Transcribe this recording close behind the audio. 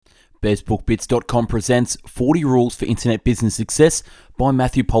BestBookBits.com presents 40 Rules for Internet Business Success by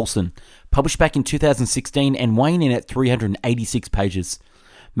Matthew Paulson, published back in 2016 and weighing in at 386 pages.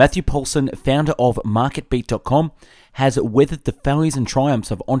 Matthew Paulson, founder of MarketBeat.com, has weathered the failures and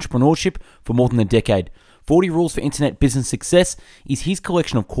triumphs of entrepreneurship for more than a decade. 40 Rules for Internet Business Success is his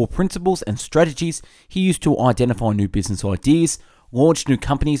collection of core principles and strategies he used to identify new business ideas, launch new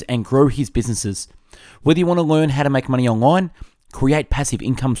companies, and grow his businesses. Whether you want to learn how to make money online, create passive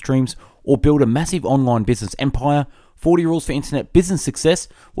income streams, or build a massive online business empire, 40 Rules for Internet Business Success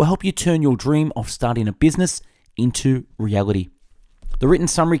will help you turn your dream of starting a business into reality. The written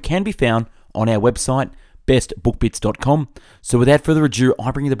summary can be found on our website, bestbookbits.com. So without further ado,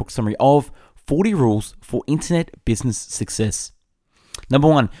 I bring you the book summary of 40 Rules for Internet Business Success. Number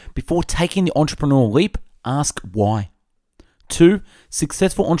 1, before taking the entrepreneurial leap, ask why. 2,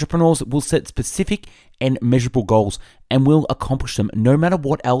 successful entrepreneurs will set specific and measurable goals and will accomplish them no matter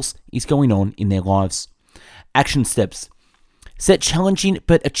what else is going on in their lives. Action steps. Set challenging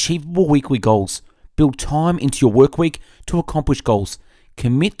but achievable weekly goals. Build time into your work week to accomplish goals.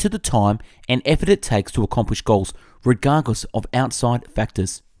 Commit to the time and effort it takes to accomplish goals, regardless of outside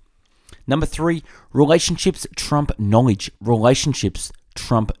factors. Number 3, relationships trump knowledge. Relationships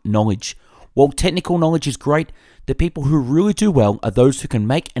trump knowledge. While technical knowledge is great, the people who really do well are those who can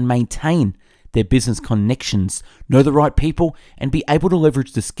make and maintain their business connections, know the right people, and be able to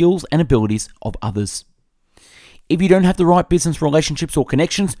leverage the skills and abilities of others. If you don't have the right business relationships or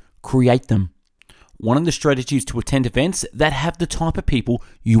connections, create them. One of the strategies to attend events that have the type of people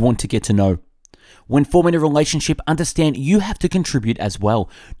you want to get to know. When forming a relationship, understand you have to contribute as well,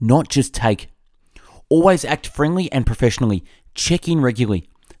 not just take. Always act friendly and professionally. Check in regularly.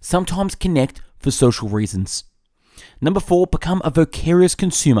 Sometimes connect for social reasons. Number 4, become a voracious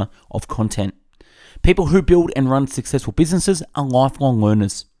consumer of content. People who build and run successful businesses are lifelong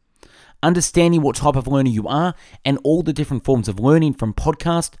learners. Understanding what type of learner you are and all the different forms of learning from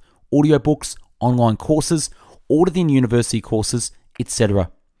podcast, audiobooks, online courses, or within university courses,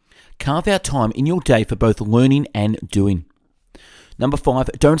 etc. Carve out time in your day for both learning and doing. Number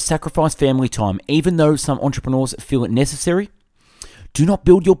 5, don't sacrifice family time, even though some entrepreneurs feel it necessary. Do not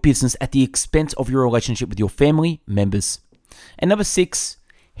build your business at the expense of your relationship with your family members. And number 6,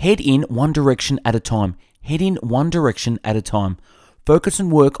 head in one direction at a time. Head in one direction at a time. Focus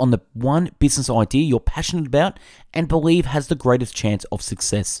and work on the one business idea you're passionate about and believe has the greatest chance of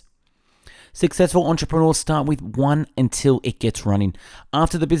success. Successful entrepreneurs start with one until it gets running.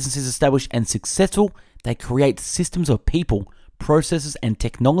 After the business is established and successful, they create systems of people, processes, and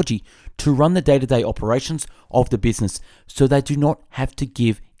technology to run the day-to-day operations of the business so they do not have to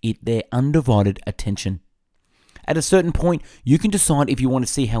give it their undivided attention. At a certain point, you can decide if you want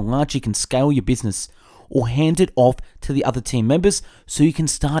to see how large you can scale your business or hand it off to the other team members so you can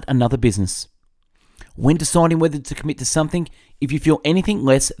start another business. When deciding whether to commit to something, if you feel anything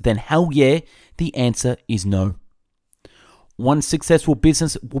less than hell yeah, the answer is no. One successful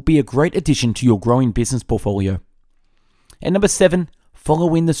business will be a great addition to your growing business portfolio. And number 7,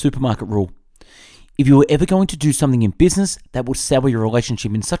 follow in the supermarket rule. If you are ever going to do something in business that will sour your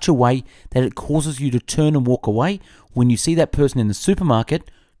relationship in such a way that it causes you to turn and walk away when you see that person in the supermarket,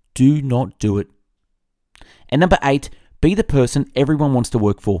 do not do it. And number 8, be the person everyone wants to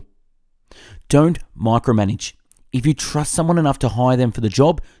work for. Don't micromanage. If you trust someone enough to hire them for the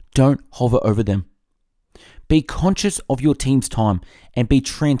job, don't hover over them. Be conscious of your team's time and be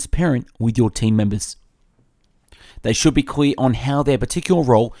transparent with your team members. They should be clear on how their particular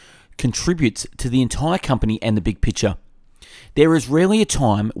role contributes to the entire company and the big picture. There is rarely a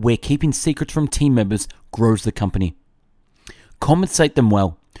time where keeping secrets from team members grows the company. Compensate them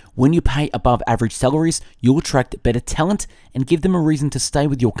well. When you pay above average salaries, you'll attract better talent and give them a reason to stay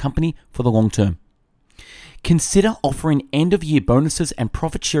with your company for the long term. Consider offering end-of-year bonuses and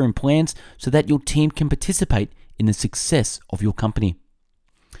profit-sharing plans so that your team can participate in the success of your company.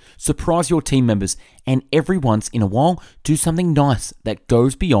 Surprise your team members and every once in a while do something nice that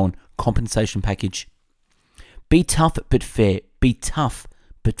goes beyond compensation package. Be tough but fair. Be tough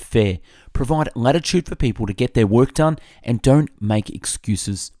but fair. Provide latitude for people to get their work done and don't make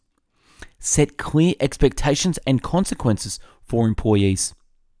excuses. Set clear expectations and consequences for employees.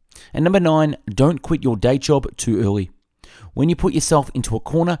 And number 9, don't quit your day job too early. When you put yourself into a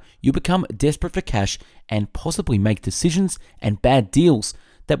corner, you become desperate for cash and possibly make decisions and bad deals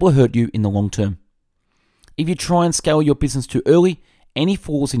that will hurt you in the long term. If you try and scale your business too early, any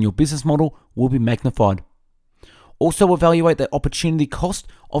flaws in your business model will be magnified. Also evaluate the opportunity cost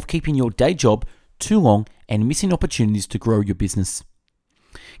of keeping your day job too long and missing opportunities to grow your business.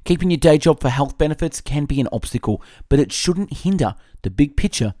 Keeping your day job for health benefits can be an obstacle, but it shouldn't hinder the big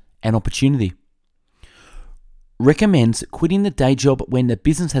picture and opportunity. Recommends quitting the day job when the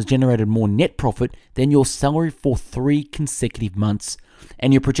business has generated more net profit than your salary for 3 consecutive months,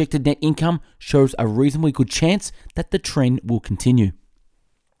 and your projected net income shows a reasonably good chance that the trend will continue.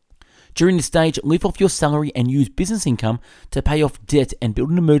 During this stage, live off your salary and use business income to pay off debt and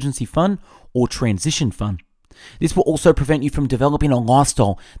build an emergency fund or transition fund. This will also prevent you from developing a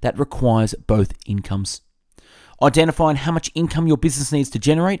lifestyle that requires both incomes. Identifying how much income your business needs to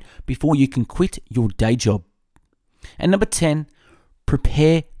generate before you can quit your day job. And number 10,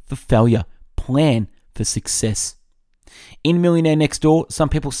 prepare for failure. Plan for success. In Millionaire Next Door, some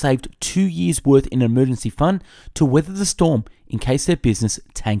people saved 2 years' worth in an emergency fund to weather the storm in case their business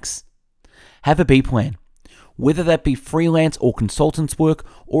tanks. Have a B plan, whether that be freelance or consultants work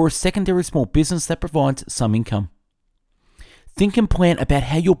or a secondary small business that provides some income. Think and plan about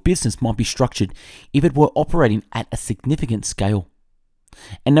how your business might be structured if it were operating at a significant scale.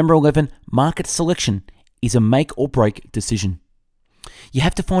 And number 11, market selection is a make or break decision. You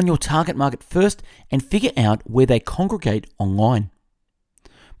have to find your target market first and figure out where they congregate online.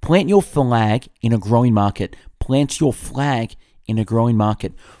 Plant your flag in a growing market. Plant your flag in a growing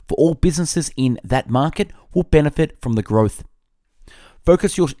market, for all businesses in that market will benefit from the growth.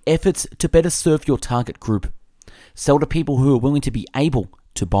 Focus your efforts to better serve your target group. Sell to people who are willing to be able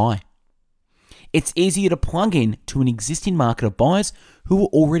to buy. It's easier to plug in to an existing market of buyers who are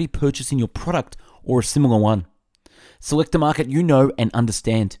already purchasing your product or a similar one. Select a market you know and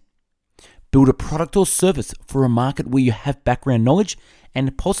understand. Build a product or service for a market where you have background knowledge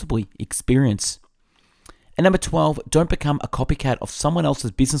and possibly experience. And number 12, don't become a copycat of someone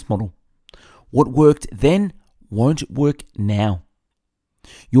else's business model. What worked then won't work now.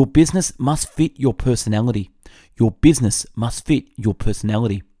 Your business must fit your personality. Your business must fit your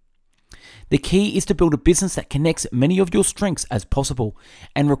personality. The key is to build a business that connects many of your strengths as possible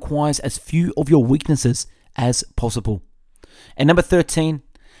and requires as few of your weaknesses as possible. And number 13,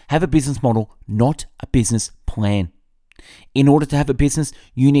 have a business model, not a business plan. In order to have a business,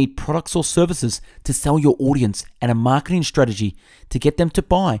 you need products or services to sell your audience and a marketing strategy to get them to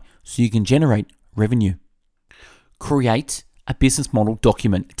buy so you can generate revenue. Create a business model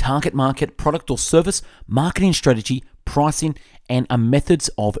document, target market, product or service, marketing strategy, pricing, and a methods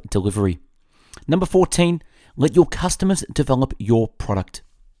of delivery. Number 14, let your customers develop your product.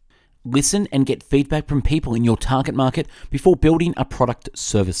 Listen and get feedback from people in your target market before building a product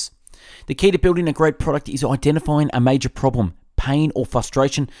service. The key to building a great product is identifying a major problem, pain, or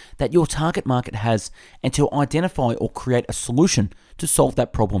frustration that your target market has and to identify or create a solution to solve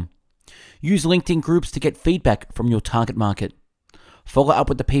that problem. Use LinkedIn groups to get feedback from your target market. Follow up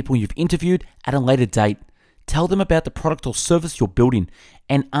with the people you've interviewed at a later date. Tell them about the product or service you're building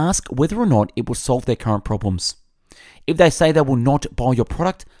and ask whether or not it will solve their current problems. If they say they will not buy your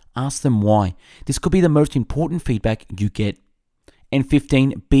product, ask them why. This could be the most important feedback you get. And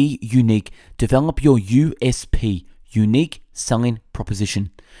 15, be unique. Develop your USP, unique selling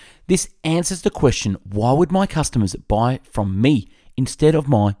proposition. This answers the question, why would my customers buy from me instead of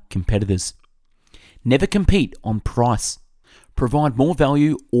my competitors? Never compete on price. Provide more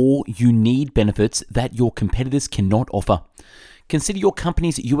value or you need benefits that your competitors cannot offer. Consider your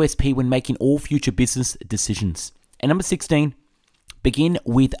company's USP when making all future business decisions. And number 16, begin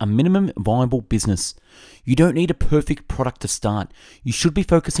with a minimum viable business. You don't need a perfect product to start. You should be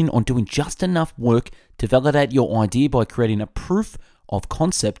focusing on doing just enough work to validate your idea by creating a proof of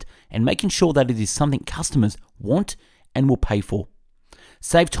concept and making sure that it is something customers want and will pay for.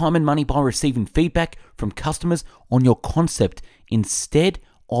 Save time and money by receiving feedback from customers on your concept instead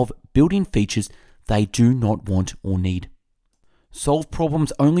of building features they do not want or need. Solve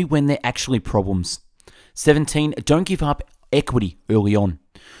problems only when they're actually problems. 17, don't give up equity early on.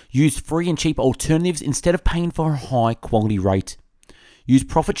 Use free and cheap alternatives instead of paying for a high quality rate. Use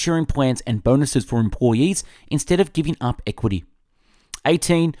profit sharing plans and bonuses for employees instead of giving up equity.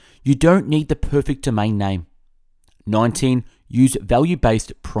 18, you don't need the perfect domain name. 19, use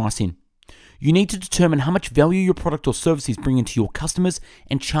value-based pricing. You need to determine how much value your product or service is bringing to your customers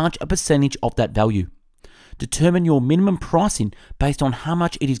and charge a percentage of that value. Determine your minimum pricing based on how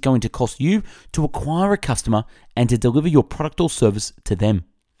much it is going to cost you to acquire a customer and to deliver your product or service to them.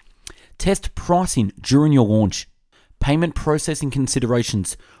 Test pricing during your launch. Payment processing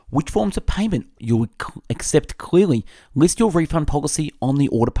considerations. Which forms of payment you'll accept clearly. List your refund policy on the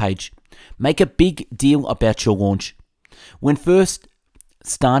order page. Make a big deal about your launch. When first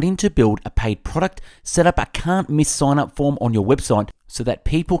starting to build a paid product, set up a can't miss sign up form on your website so that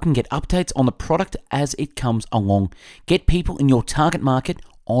people can get updates on the product as it comes along. Get people in your target market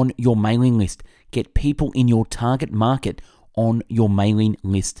on your mailing list. Get people in your target market on your mailing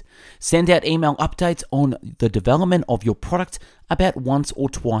list. Send out email updates on the development of your product about once or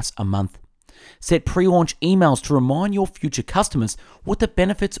twice a month. Set pre-launch emails to remind your future customers what the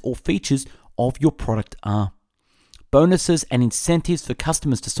benefits or features of your product are. Bonuses and incentives for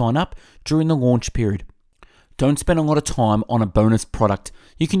customers to sign up during the launch period. Don't spend a lot of time on a bonus product.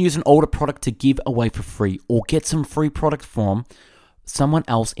 You can use an older product to give away for free or get some free product from someone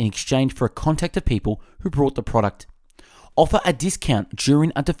else in exchange for a contact of people who brought the product. Offer a discount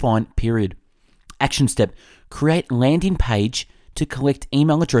during a defined period. Action step: create landing page to collect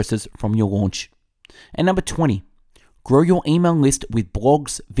email addresses from your launch. And number 20, grow your email list with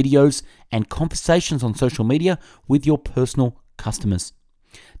blogs, videos, and conversations on social media with your personal customers.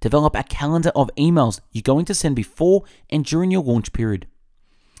 Develop a calendar of emails you're going to send before and during your launch period.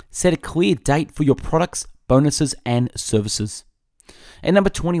 Set a clear date for your products, bonuses, and services. And number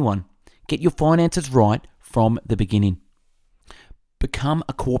 21, get your finances right from the beginning. Become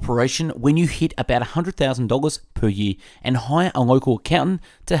a corporation when you hit about $100,000 per year and hire a local accountant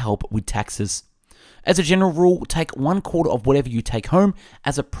to help with taxes. As a general rule, take 1/4 of whatever you take home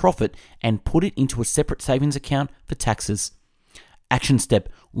as a profit and put it into a separate savings account for taxes. Action step: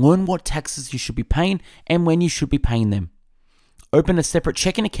 learn what taxes you should be paying and when you should be paying them. Open a separate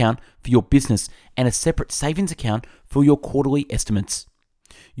checking account for your business and a separate savings account for your quarterly estimates.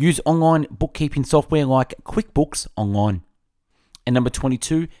 Use online bookkeeping software like QuickBooks Online. And number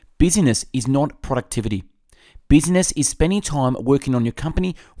 22, busyness is not productivity. Busyness is spending time working on your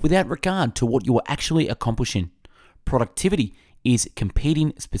company without regard to what you are actually accomplishing. Productivity is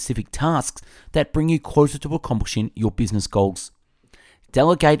completing specific tasks that bring you closer to accomplishing your business goals.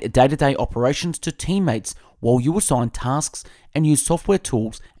 Delegate day-to-day operations to teammates while you assign tasks and use software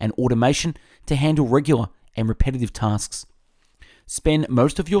tools and automation to handle regular and repetitive tasks. Spend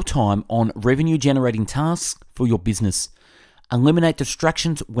most of your time on revenue-generating tasks for your business. Eliminate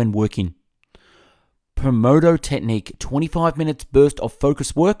distractions when working. Pomodoro technique: 25 minutes burst of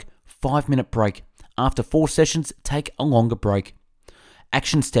focus work, 5-minute break. After 4 sessions, take a longer break.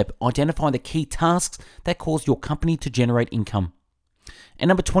 Action step: identify the key tasks that cause your company to generate income. And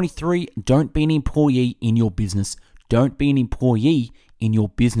number 23, don't be an employee in your business. Don't be an employee in your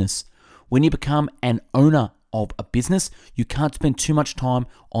business. When you become an owner of a business, you can't spend too much time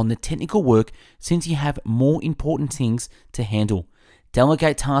on the technical work since you have more important things to handle.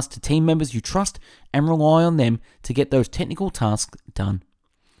 Delegate tasks to team members you trust and rely on them to get those technical tasks done.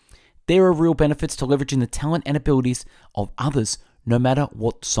 There are real benefits to leveraging the talent and abilities of others, no matter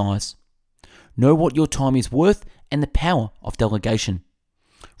what size. Know what your time is worth and the power of delegation.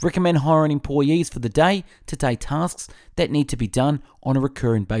 Recommend hiring employees for the day-to-day tasks that need to be done on a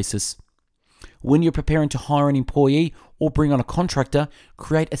recurring basis. When you're preparing to hire an employee or bring on a contractor,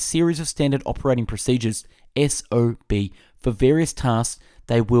 create a series of standard operating procedures, SOP, for various tasks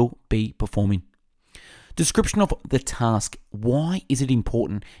they will be performing. Description of the task: why is it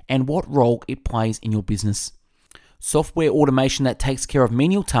important and what role it plays in your business. Software automation that takes care of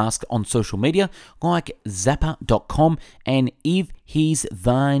menial tasks on social media like Zapper.com and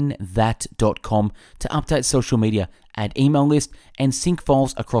IfHe'sThenThat.com to update social media, add email lists, and sync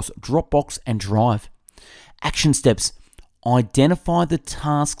files across Dropbox and Drive. Action steps: identify the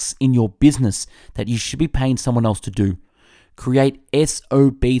tasks in your business that you should be paying someone else to do. Create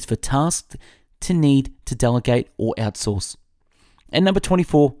SOPs for tasks to need to delegate or outsource. And number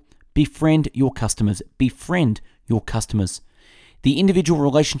 24, befriend your customers. Befriend your customers. The individual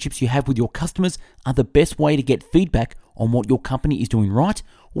relationships you have with your customers are the best way to get feedback on what your company is doing right,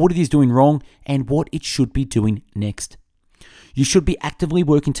 what it is doing wrong, and what it should be doing next. You should be actively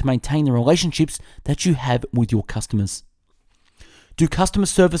working to maintain the relationships that you have with your customers. Do customer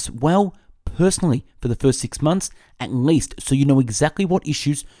service well personally for the first 6 months at least, so you know exactly what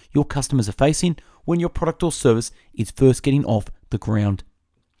issues your customers are facing when your product or service is first getting off the ground.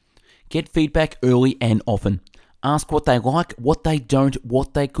 Get feedback early and often. Ask what they like, what they don't,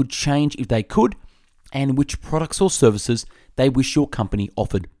 what they could change if they could, and which products or services they wish your company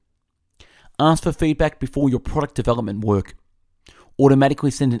offered. Ask for feedback before your product development work. Automatically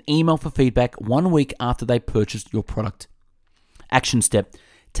send an email for feedback 1 week after they purchased your product. Action step: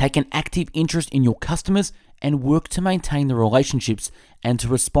 take an active interest in your customers and work to maintain the relationships and to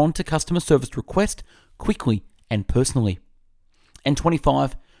respond to customer service requests quickly and personally. And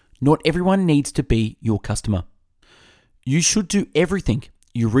 25, not everyone needs to be your customer. You should do everything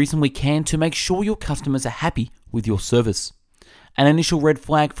you reasonably can to make sure your customers are happy with your service. An initial red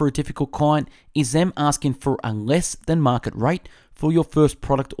flag for a difficult client is them asking for a less than market rate for your first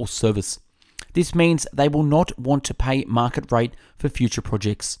product or service. This means they will not want to pay market rate for future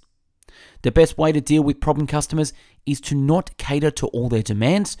projects. The best way to deal with problem customers is to not cater to all their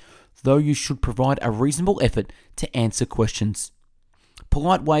demands, though you should provide a reasonable effort to answer questions.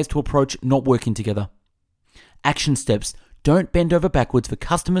 Polite ways to approach not working together. Action steps. Don't bend over backwards for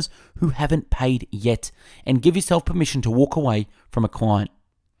customers who haven't paid yet, and give yourself permission to walk away from a client.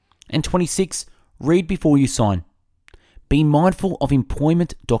 And 26, read before you sign. Be mindful of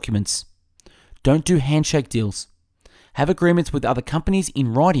employment documents. Don't do handshake deals. Have agreements with other companies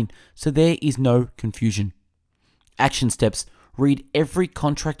in writing so there is no confusion. Action steps. Read every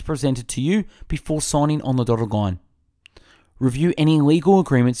contract presented to you before signing on the dotted line. Review any legal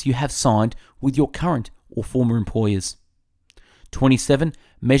agreements you have signed with your current or former employers. 27.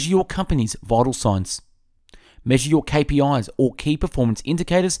 Measure your company's vital signs. Measure your KPIs or key performance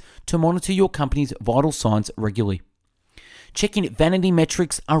indicators to monitor your company's vital signs regularly. Checking vanity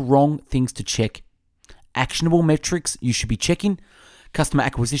metrics are wrong things to check. Actionable metrics you should be checking: customer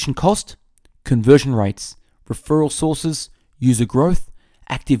acquisition cost, conversion rates, referral sources, user growth,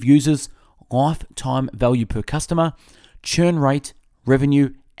 active users, lifetime value per customer, churn rate,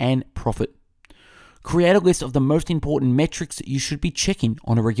 revenue, and profit. Create a list of the most important metrics you should be checking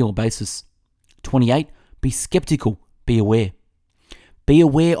on a regular basis. 28. Be skeptical, be aware. Be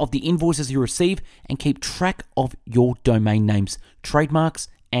aware of the invoices you receive and keep track of your domain names, trademarks,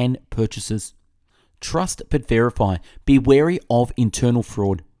 and purchases. Trust but verify. Be wary of internal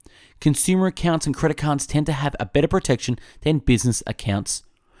fraud. Consumer accounts and credit cards tend to have a better protection than business accounts.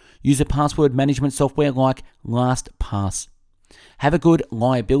 Use a password management software like LastPass. Have a good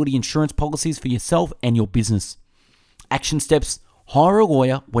liability insurance policies for yourself and your business. Action steps: hire a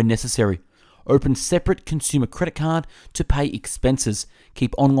lawyer when necessary. Open separate consumer credit card to pay expenses.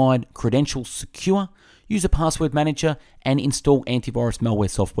 Keep online credentials secure. Use a password manager and install antivirus malware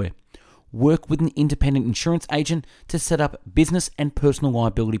software. Work with an independent insurance agent to set up business and personal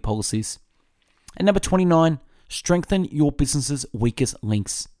liability policies. And number 29, strengthen your business's weakest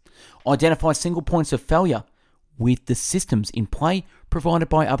links. Identify single points of failure with the systems in play provided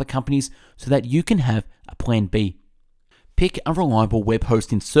by other companies so that you can have a plan B. Pick a reliable web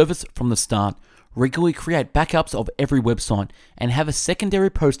hosting service from the start. Regularly create backups of every website and have a secondary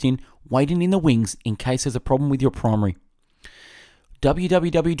posting waiting in the wings in case there's a problem with your primary.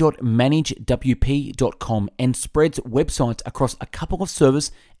 www.managewp.com and spreads websites across a couple of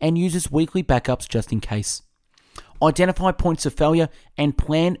servers and uses weekly backups just in case. Identify points of failure and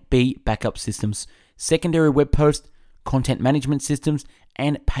plan B backup systems, secondary web post, content management systems,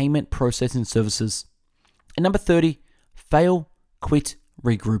 and payment processing services. And number 30, fail, quit,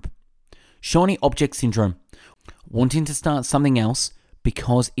 regroup. Shiny object syndrome. Wanting to start something else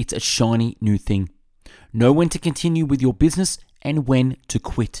because it's a shiny new thing. Know when to continue with your business and when to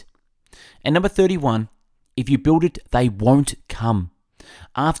quit. And number 31, if you build it, they won't come.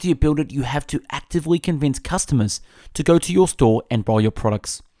 After you build it, you have to actively convince customers to go to your store and buy your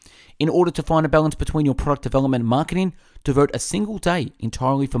products. In order to find a balance between your product development and marketing, devote a single day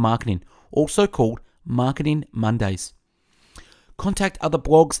entirely for marketing, also called Marketing Mondays. Contact other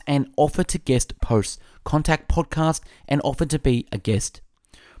blogs and offer to guest posts. Contact podcasts and offer to be a guest.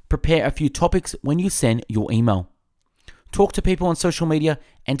 Prepare a few topics when you send your email. Talk to people on social media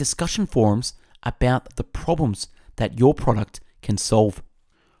and discussion forums about the problems that your product can solve.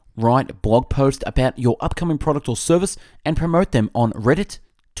 Write blog posts about your upcoming product or service and promote them on Reddit,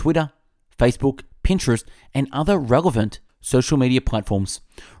 Twitter, Facebook, Pinterest, and other relevant social media platforms.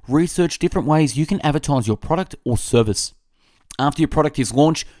 Research different ways you can advertise your product or service. After your product is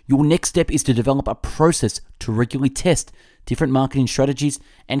launched, your next step is to develop a process to regularly test different marketing strategies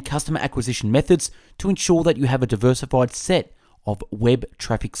and customer acquisition methods to ensure that you have a diversified set of web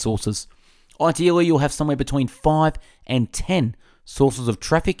traffic sources. Ideally, you'll have somewhere between 5 and 10 sources of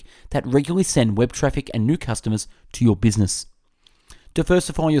traffic that regularly send web traffic and new customers to your business.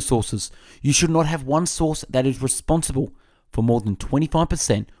 Diversify your sources. You should not have one source that is responsible for more than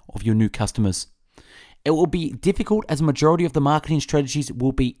 25% of your new customers. It will be difficult as a majority of the marketing strategies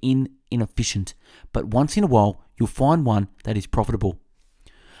will be inefficient, but once in a while, you'll find one that is profitable.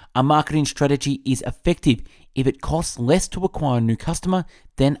 A marketing strategy is effective if it costs less to acquire a new customer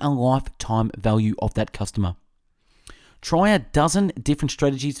than a lifetime value of that customer. Try a dozen different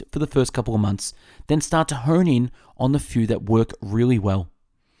strategies for the first couple of months, then start to hone in on the few that work really well.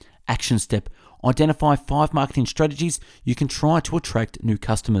 Action step: identify 5 marketing strategies you can try to attract new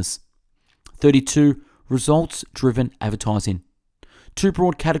customers. 32. Results-driven advertising. 2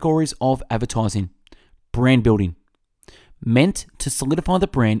 broad categories of advertising. Brand building. Meant to solidify the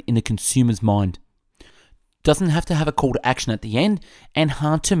brand in the consumer's mind. Doesn't have to have a call to action at the end and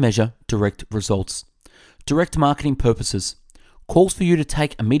hard to measure direct results. Direct marketing purposes. calls for you to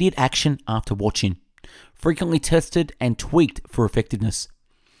take immediate action after watching. Frequently tested and tweaked for effectiveness.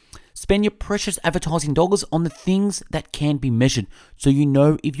 Spend your precious advertising dollars on the things that can be measured so you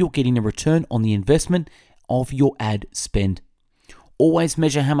know if you're getting a return on the investment of your ad spend. Always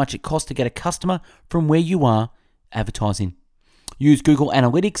measure how much it costs to get a customer from where you are advertising. Use Google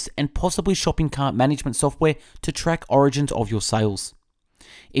Analytics and possibly shopping cart management software to track origins of your sales.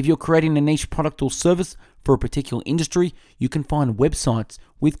 If you're creating a niche product or service for a particular industry, you can find websites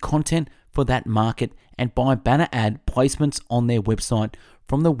with content for that market and buy banner ad placements on their website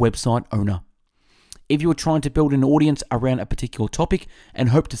from the website owner. If you are trying to build an audience around a particular topic and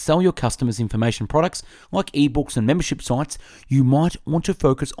hope to sell your customers information products like ebooks and membership sites, you might want to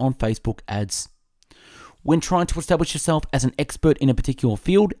focus on Facebook ads. When trying to establish yourself as an expert in a particular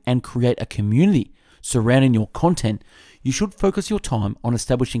field and create a community surrounding your content, you should focus your time on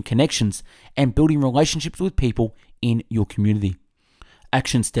establishing connections and building relationships with people in your community.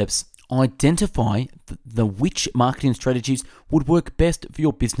 Action steps. Identify which marketing strategies would work best for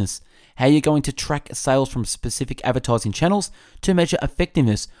your business, how you're going to track sales from specific advertising channels to measure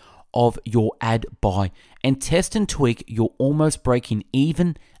effectiveness of your ad buy, and test and tweak your almost breaking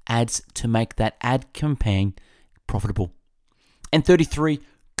even ads to make that ad campaign profitable. And 33,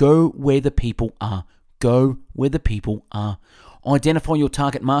 go where the people are. Go where the people are. Identify your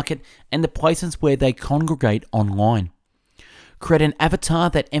target market and the places where they congregate online. Create an avatar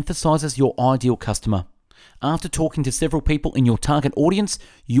that emphasizes your ideal customer. After talking to several people in your target audience,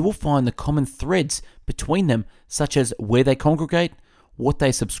 you will find the common threads between them, such as where they congregate, what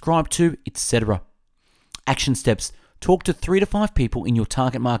they subscribe to, etc. Action steps. Talk to 3 to 5 people in your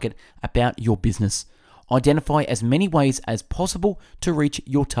target market about your business. Identify as many ways as possible to reach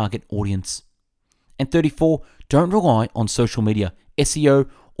your target audience. And 34, don't rely on social media, SEO,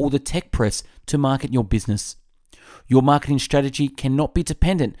 or the tech press to market your business. Your marketing strategy cannot be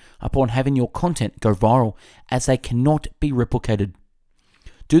dependent upon having your content go viral, as they cannot be replicated.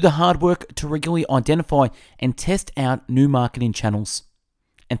 Do the hard work to regularly identify and test out new marketing channels.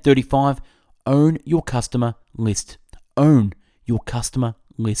 And 35, own your customer list. Own your customer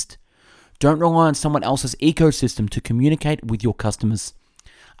list. Don't rely on someone else's ecosystem to communicate with your customers.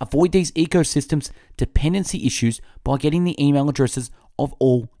 Avoid these ecosystems dependency issues by getting the email addresses of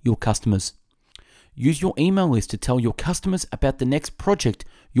all your customers. Use your email list to tell your customers about the next project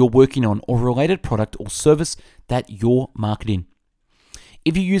you're working on or related product or service that you're marketing.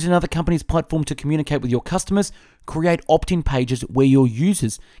 If you use another company's platform to communicate with your customers, create opt-in pages where your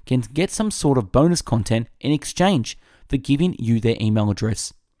users can get some sort of bonus content in exchange for giving you their email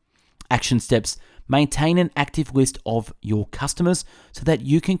address. Action steps. Maintain an active list of your customers so that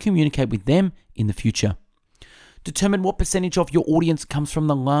you can communicate with them in the future. Determine what percentage of your audience comes from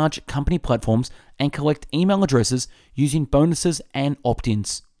the large company platforms and collect email addresses using bonuses and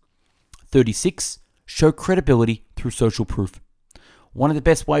opt-ins. 36. Show credibility through social proof. One of the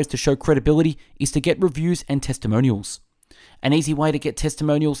best ways to show credibility is to get reviews and testimonials. An easy way to get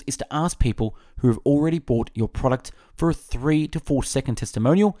testimonials is to ask people who have already bought your product for a 3 to 4 second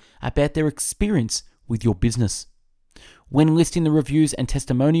testimonial about their experience with your business. When listing the reviews and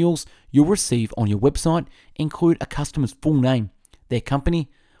testimonials you'll receive on your website, include a customer's full name, their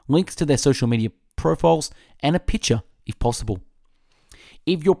company, links to their social media profiles, and a picture if possible.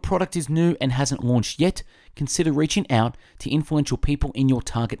 If your product is new and hasn't launched yet, consider reaching out to influential people in your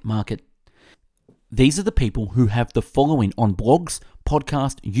target market. These are the people who have the following on blogs,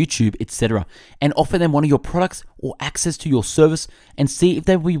 podcast, YouTube, etc., and offer them one of your products or access to your service and see if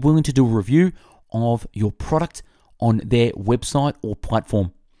they will be willing to do a review of your product on their website or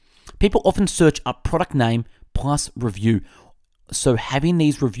platform. People often search up product name plus review, so having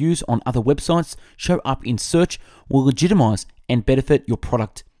these reviews on other websites show up in search will legitimize and benefit your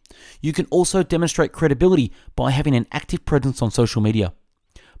product. You can also demonstrate credibility by having an active presence on social media.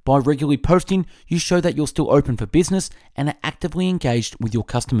 By regularly posting, you show that you're still open for business and are actively engaged with your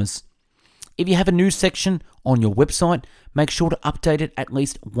customers. If you have a news section on your website, make sure to update it at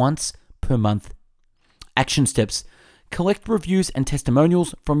least once per month. Action steps. Collect reviews and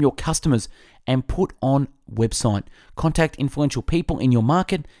testimonials from your customers and put on website. Contact influential people in your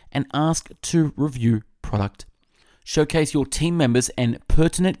market and ask to review product. Showcase your team members and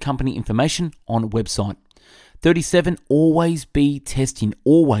pertinent company information on website. 37. Always be testing.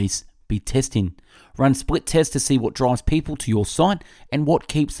 Always be testing. Run split tests to see what drives people to your site and what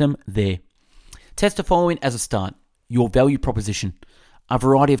keeps them there. Test the following as a start. Your value proposition, a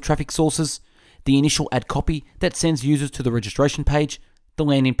variety of traffic sources, the initial ad copy that sends users to the registration page, the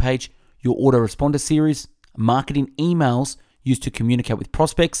landing page, your autoresponder series, marketing emails used to communicate with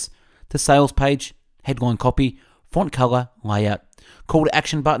prospects, the sales page, headline copy, font color, layout, call to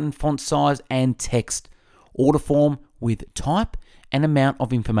action button, font size, and text. Order form with type and amount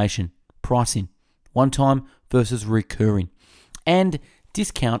of information, pricing, one time versus recurring, and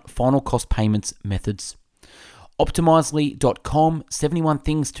discount final cost payments methods. Optimizely.com, 71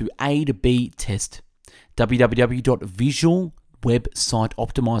 things to A to B test.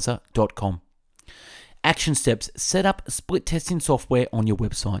 www.visualwebsiteoptimizer.com. Action steps: set up split testing software on your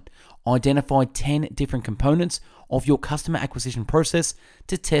website. Identify 10 different components of your customer acquisition process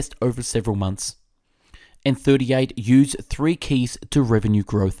to test over several months. And 38, use 3 keys to revenue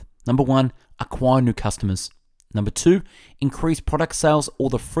growth. Number 1, acquire new customers. Number 2, increase product sales or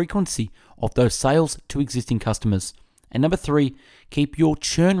the frequency of those sales to existing customers. And number 3, keep your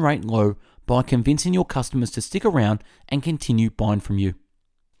churn rate low by convincing your customers to stick around and continue buying from you.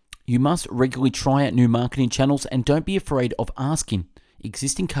 You must regularly try out new marketing channels and don't be afraid of asking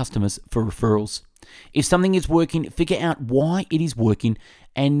existing customers for referrals. If something is working, figure out why it is working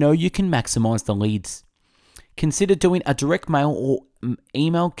and know you can maximize the leads. Consider doing a direct mail or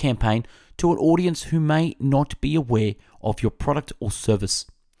email campaign to an audience who may not be aware of your product or service.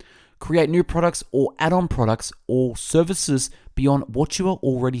 Create new products or add-on products or services beyond what you are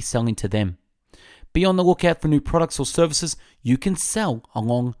already selling to them. Be on the lookout for new products or services you can sell,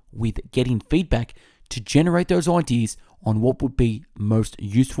 along with getting feedback to generate those ideas on what would be most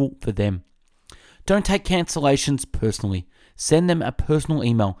useful for them. Don't take cancellations personally. Send them a personal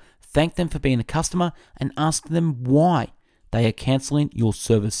email. Thank them for being a customer and ask them why they are canceling your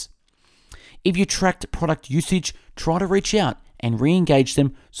service. If you tracked product usage, try to reach out and re-engage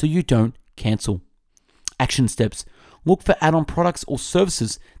them so you don't cancel. Action steps: look for add-on products or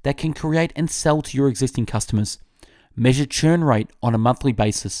services that can create and sell to your existing customers. Measure churn rate on a monthly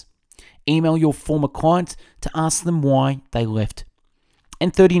basis. Email your former clients to ask them why they left.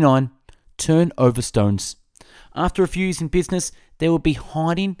 And 39, turn over stones. After a few years in business, there will be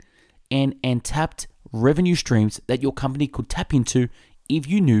hiding and untapped revenue streams that your company could tap into if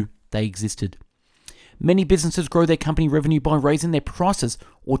you knew they existed. Many businesses grow their company revenue by raising their prices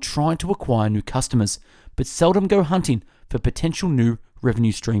or trying to acquire new customers, but seldom go hunting for potential new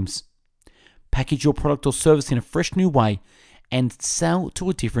revenue streams. Package your product or service in a fresh new way and sell to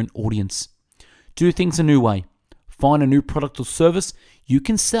a different audience. Do things a new way. Find a new product or service you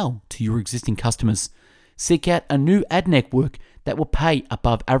can sell to your existing customers. Seek out a new ad network that will pay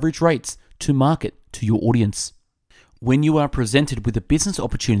above average rates to market to your audience. When you are presented with a business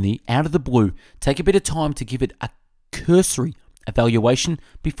opportunity out of the blue, take a bit of time to give it a cursory evaluation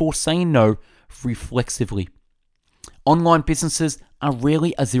before saying no reflexively. Online businesses are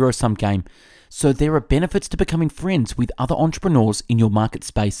rarely a zero-sum game, so there are benefits to becoming friends with other entrepreneurs in your market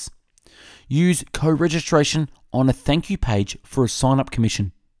space. Use co-registration on a thank you page for a sign-up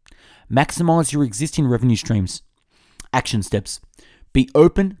commission. Maximize your existing revenue streams. Action steps: be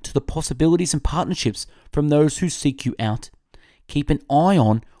open to the possibilities and partnerships from those who seek you out. Keep an eye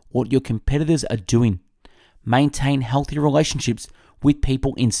on what your competitors are doing. Maintain healthy relationships with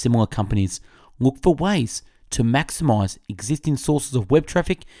people in similar companies. Look for ways to maximize existing sources of web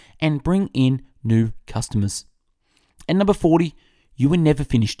traffic and bring in new customers. And number 40, you are never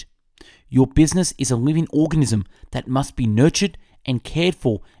finished. Your business is a living organism that must be nurtured and cared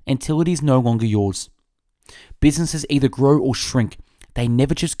for until it is no longer yours. Businesses either grow or shrink. They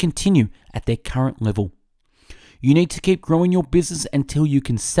never just continue at their current level. You need to keep growing your business until you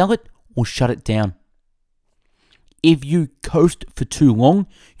can sell it or shut it down. If you coast for too long,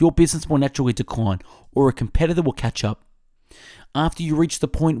 your business will naturally decline or a competitor will catch up. After you reach the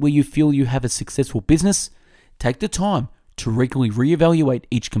point where you feel you have a successful business, take the time to regularly reevaluate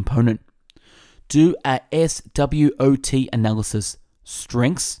each component. Do a SWOT analysis: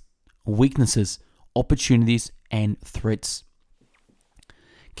 strengths, weaknesses, opportunities, and threats.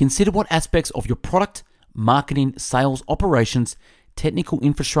 Consider what aspects of your product, marketing, sales, operations, technical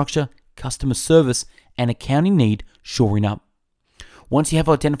infrastructure, customer service, and accounting need shoring up. Once you have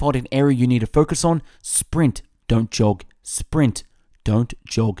identified an area you need to focus on, sprint, don't jog. Sprint, don't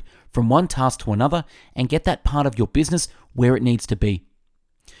jog. From one task to another and get that part of your business where it needs to be.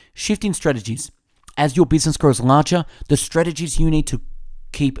 Shifting strategies. As your business grows larger, the strategies you need to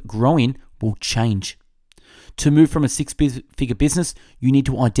keep growing will change. To move from a 6-figure business, you need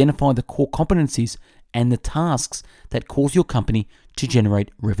to identify the core competencies and the tasks that cause your company to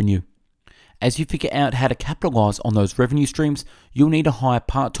generate revenue. As you figure out how to capitalize on those revenue streams, you'll need to hire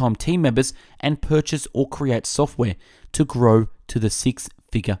part-time team members and purchase or create software to grow to the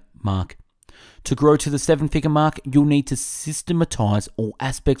 6-figure mark. To grow to the 7-figure mark, you'll need to systematize all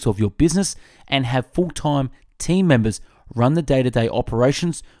aspects of your business and have full-time team members run the day-to-day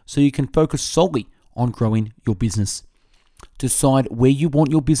operations so you can focus solely on growing your business. Decide where you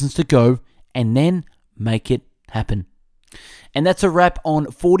want your business to go and then make it happen. And that's a wrap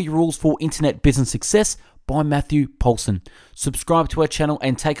on 40 Rules for Internet Business Success by Matthew Paulson. Subscribe to our channel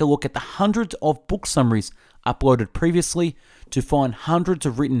and take a look at the hundreds of book summaries uploaded previously. To find hundreds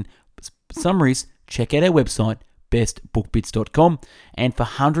of written summaries, check out our website, bestbookbits.com. And for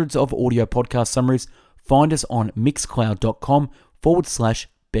hundreds of audio podcast summaries, find us on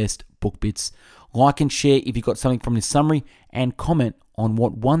mixcloud.com/bestbookbits. Like and share if you got something from this summary, and comment on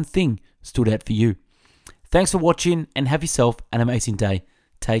what one thing stood out for you. Thanks for watching and have yourself an amazing day.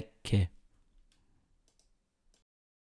 Take care.